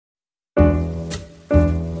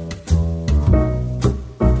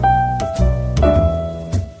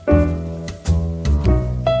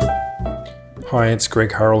Hi, it's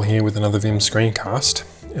Greg Hurrell here with another Vim screencast,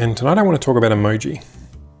 and tonight I want to talk about emoji.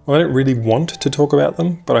 Well, I don't really want to talk about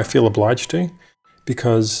them, but I feel obliged to,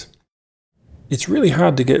 because it's really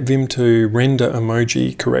hard to get Vim to render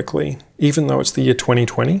emoji correctly, even though it's the year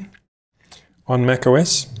 2020 on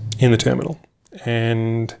macOS in the terminal.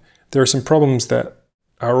 And there are some problems that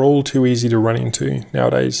are all too easy to run into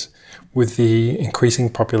nowadays with the increasing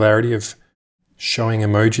popularity of showing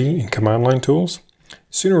emoji in command line tools.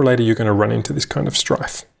 Sooner or later, you're going to run into this kind of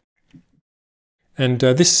strife. And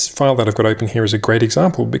this file that I've got open here is a great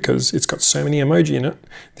example because it's got so many emoji in it.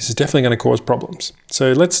 This is definitely going to cause problems.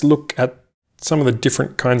 So let's look at some of the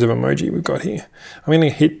different kinds of emoji we've got here. I'm going to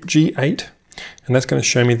hit G8, and that's going to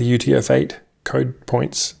show me the UTF-8 code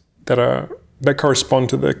points that correspond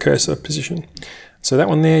to the cursor position. So that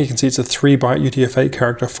one there, you can see it's a 3-byte UTF-8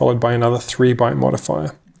 character followed by another 3-byte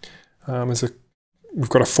modifier. We've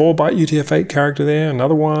got a 4-byte UTF-8 character there,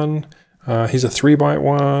 another one. Here's a 3-byte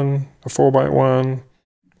one, a 4-byte one,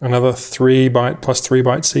 another 3-byte plus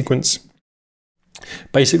 3-byte sequence.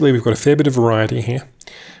 Basically, we've got a fair bit of variety here.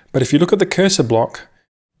 But if you look at the cursor block,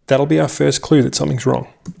 that'll be our first clue that something's wrong.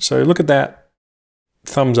 So look at that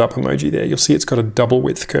thumbs up emoji there. You'll see it's got a double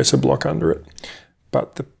width cursor block under it.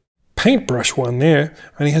 But the paintbrush one there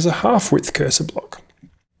only has a half width cursor block.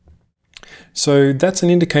 So that's an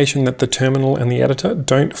indication that the terminal and the editor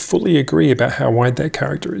don't fully agree about how wide that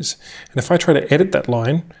character is. And if I try to edit that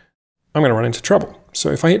line, I'm going to run into trouble.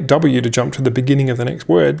 So if I hit W to jump to the beginning of the next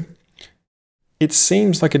word, it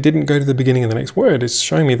seems like it didn't go to the beginning of the next word. It's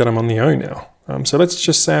showing me that I'm on the O now. So let's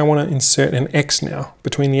just say I want to insert an X now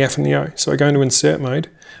between the F and the O. So I go into insert mode,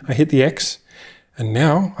 I hit the X, and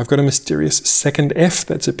now I've got a mysterious second F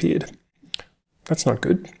that's appeared. That's not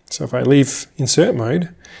good. So if I leave insert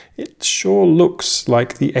mode, it sure looks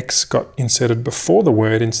like the X got inserted before the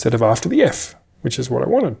word instead of after the F, which is what I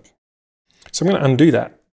wanted. So I'm going to undo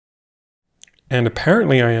that. And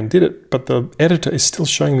apparently I undid it, but the editor is still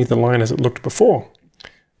showing me the line as it looked before.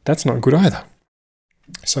 That's not good either.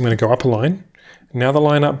 So I'm going to go up a line. Now the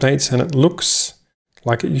line updates and it looks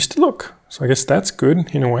like it used to look. So I guess that's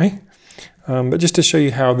good in a way. But just to show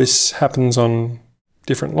you how this happens on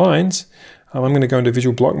different lines, I'm going to go into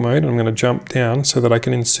visual block mode and I'm going to jump down so that I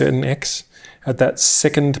can insert an X at that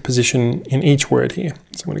second position in each word here.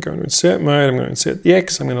 So I'm going to go into insert mode, I'm going to insert the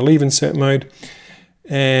X, I'm going to leave insert mode.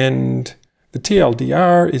 And the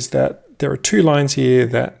TLDR is that there are two lines here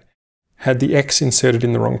that had the X inserted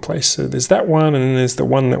in the wrong place. So there's that one and then there's the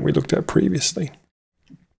one that we looked at previously.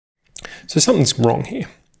 So something's wrong here.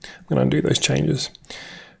 I'm going to undo those changes.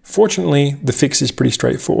 Fortunately, the fix is pretty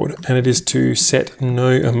straightforward and it is to set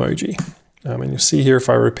no emoji. And you'll see here if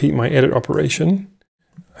I repeat my edit operation,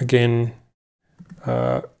 again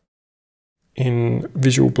in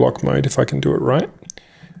visual block mode, if I can do it right,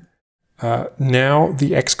 now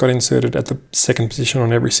the X got inserted at the second position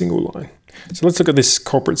on every single line. So let's look at this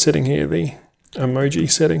culprit setting here, the emoji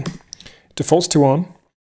setting. Defaults to on,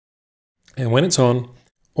 and when it's on,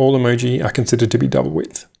 all emoji are considered to be double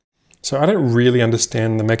width. So I don't really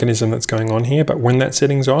understand the mechanism that's going on here, but when that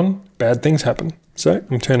setting's on, bad things happen. So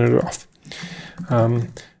I'm turning it off.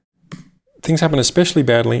 Things happen especially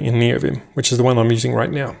badly in NeoVim, which is the one I'm using right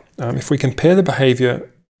now. If we compare the behavior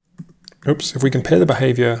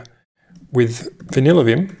with vanilla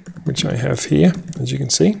Vim, which I have here, as you can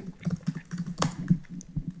see,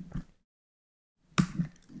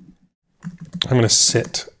 I'm going to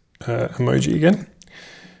set emoji again.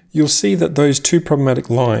 You'll see that those two problematic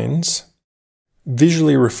lines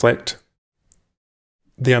visually reflect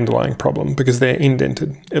the underlying problem because they're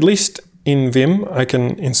indented. At least in Vim, I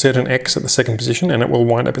can insert an X at the second position and it will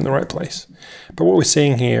wind up in the right place. But what we're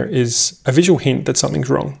seeing here is a visual hint that something's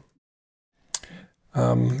wrong.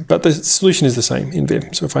 But the solution is the same in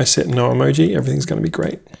Vim. So if I set no emoji, everything's going to be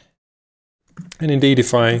great. And indeed,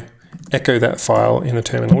 if I echo that file in the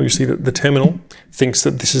terminal, you see that the terminal thinks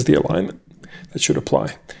that this is the alignment that should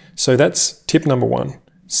apply. So that's tip number one,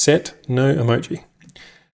 set no emoji.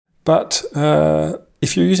 But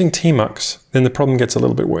if you're using tmux, then the problem gets a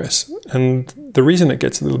little bit worse. And the reason it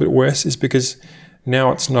gets a little bit worse is because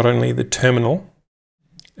now it's not only the terminal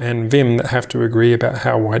and Vim that have to agree about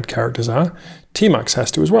how wide characters are, tmux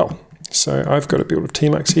has to as well. So I've got a build of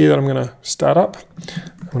tmux here that I'm going to start up.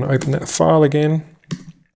 I'm going to open that file again.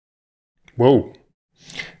 Whoa,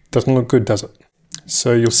 doesn't look good, does it?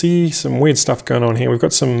 So you'll see some weird stuff going on here. We've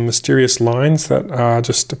got some mysterious lines that are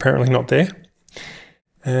just apparently not there.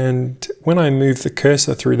 And when I move the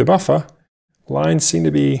cursor through the buffer, lines seem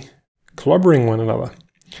to be clobbering one another.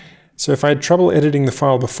 So if I had trouble editing the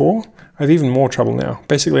file before, I have even more trouble now.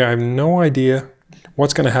 Basically, I have no idea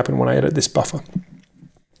what's going to happen when I edit this buffer.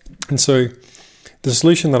 And so The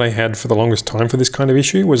solution that I had for the longest time for this kind of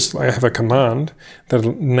issue was I have a command that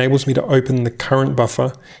enables me to open the current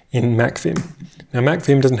buffer in MacVim. Now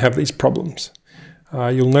MacVim doesn't have these problems.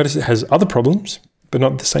 You'll notice it has other problems, but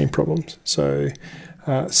not the same problems. So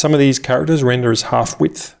some of these characters render as half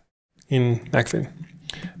width in MacVim.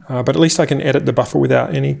 But at least I can edit the buffer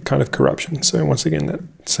without any kind of corruption. So once again, that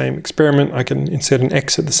same experiment, I can insert an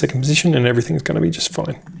X at the second position and everything's going to be just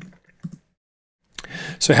fine.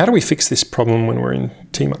 So how do we fix this problem when we're in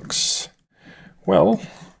Tmux? Well,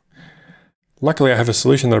 luckily I have a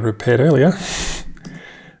solution that I prepared earlier.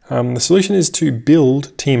 The solution is to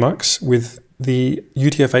build Tmux with the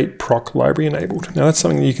UTF-8 proc library enabled. Now that's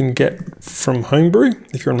something that you can get from Homebrew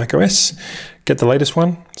if you're on macOS. Get the latest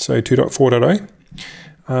one, so 2.4.0.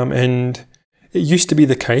 And it used to be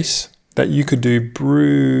the case that you could do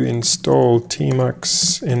brew install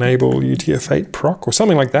Tmux enable UTF-8 proc or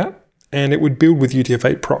something like that, and it would build with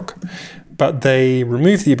UTF-8 proc. But they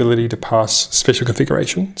removed the ability to pass special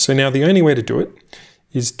configuration. So now the only way to do it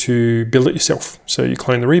is to build it yourself. So you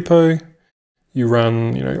clone the repo, you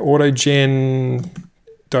run, autogen.sh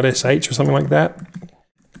or something like that,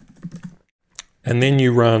 and then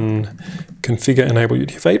you run configure enable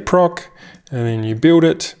UTF-8 proc, and then you build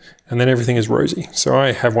it, and then everything is rosy. So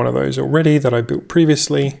I have one of those already that I built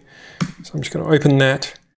previously. So I'm just going to open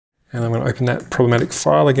that, and I'm going to open that problematic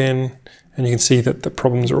file again, and you can see that the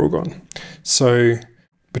problems are all gone. So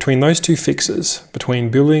between those two fixes, between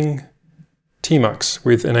building Tmux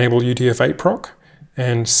with enable UTF-8 proc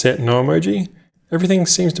and set no emoji, everything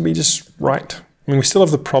seems to be just right. I mean, we still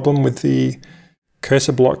have the problem with the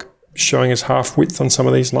cursor block showing as half width on some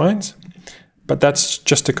of these lines, but that's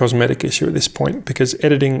just a cosmetic issue at this point because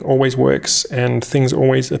editing always works and things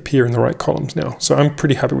always appear in the right columns now. So I'm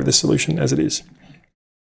pretty happy with this solution as it is.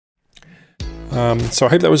 So I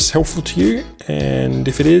hope that was helpful to you, and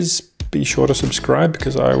if it is, be sure to subscribe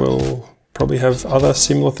because I will probably have other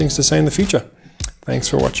similar things to say in the future. Thanks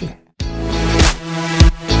for watching.